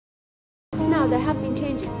now there have been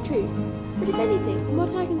changes, true, but if anything, from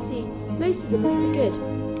what I can see, most of them are for the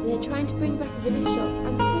good. They're trying to bring back a village shop,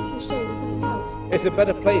 and the Christmas shows or something else. It's a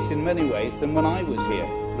better place in many ways than when I was here.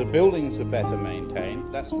 The buildings are better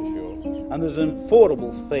maintained, that's for sure, and there's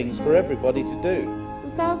affordable things for everybody to do.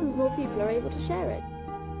 And thousands more people are able to share it.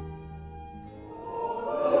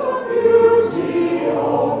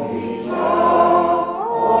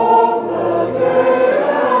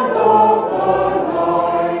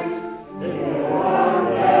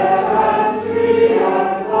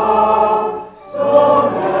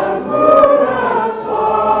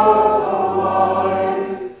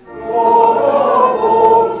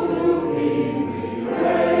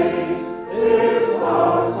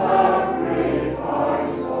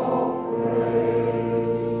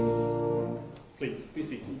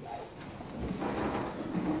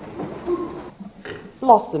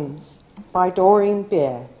 Blossoms by Doreen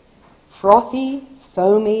Beer. Frothy,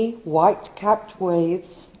 foamy, white-capped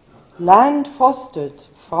waves, land fostered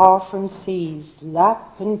far from seas,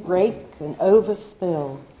 lap and break and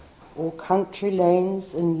overspill, or country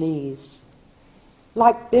lanes and leas.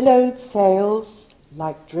 Like billowed sails,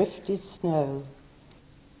 like drifted snow.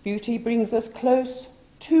 Beauty brings us close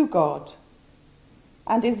to God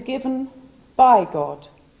and is given by God.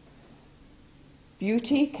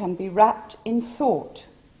 Beauty can be wrapped in thought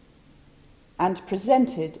and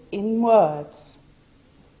presented in words.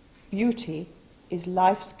 Beauty is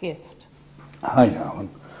life's gift. Hi, Alan.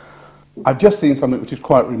 I've just seen something which is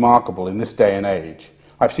quite remarkable in this day and age.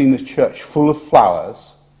 I've seen this church full of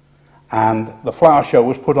flowers, and the flower show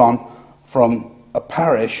was put on from a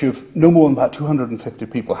parish of no more than about 250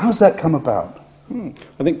 people. How's that come about?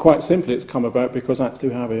 I think quite simply it's come about because actually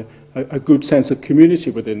we have a good sense of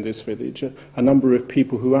community within this village, a number of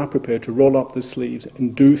people who are prepared to roll up their sleeves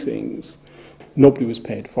and do things. Nobody was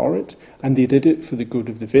paid for it, and they did it for the good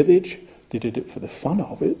of the village, they did it for the fun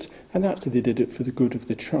of it, and actually they did it for the good of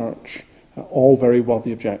the church. All very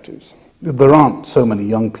worthy objectives. There aren't so many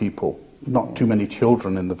young people, not too many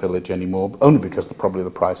children in the village anymore, only because probably the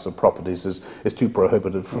price of properties is too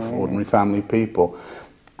prohibitive for ordinary family people.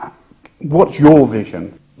 What's your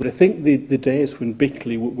vision? But I think the days when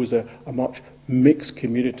Bickleigh was a much mixed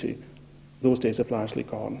community, those days have largely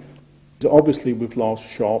gone. Obviously we've lost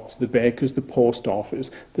shops, the bakers, the post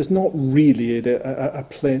office. There's not really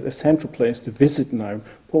a central place to visit now.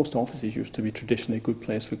 Post offices used to be traditionally a good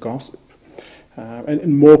place for gossip.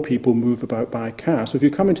 And more people move about by car. So if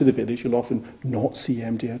you come into the village, you'll often not see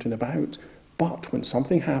MD out and about. But when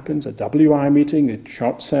something happens, a WI meeting, a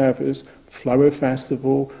church service, flower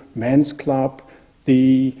festival, men's club,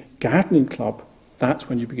 the gardening club, that's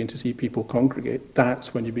when you begin to see people congregate.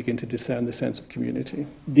 That's when you begin to discern the sense of community.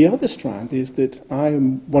 The other strand is that I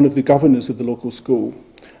am one of the governors of the local school,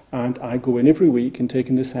 and I go in every week and take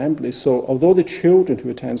an assembly. So although the children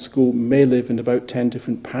who attend school may live in about 10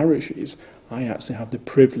 different parishes, I actually have the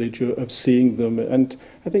privilege of seeing them and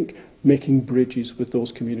I think making bridges with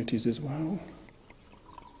those communities as well.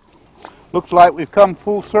 Looks like we've come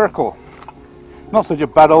full circle. Not such a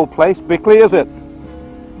bad old place, Bickleigh, is it?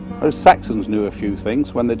 Those Saxons knew a few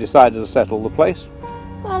things when they decided to settle the place.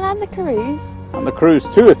 Well, and the Carews. And the Crews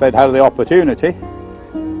too, if they'd had the opportunity.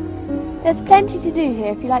 There's plenty to do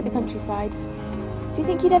here if you like the countryside. Do you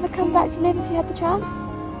think you'd ever come back to live if you had the chance?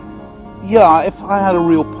 Yeah, if I had a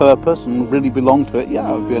real purpose and really belonged to it, yeah,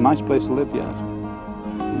 it would be a nice place to live, yes.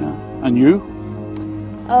 Yeah. And you?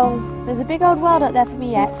 Oh, there's a big old world out there for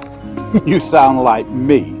me yet. You sound like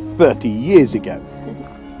me 30 years ago.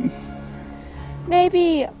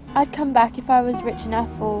 Maybe I'd come back if I was rich enough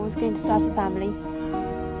or was going to start a family.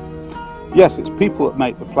 Yes, it's people that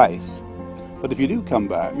make the place. But if you do come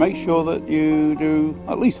back, make sure that you do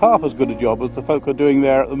at least half as good a job as the folk are doing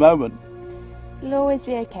there at the moment. It'll always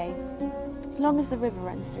be okay, as long as the river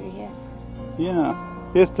runs through here. Yeah,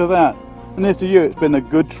 here's to that. And here's to you, it's been a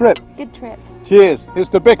good trip. Good trip. Cheers, here's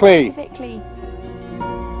to Bickleigh. To Bickleigh.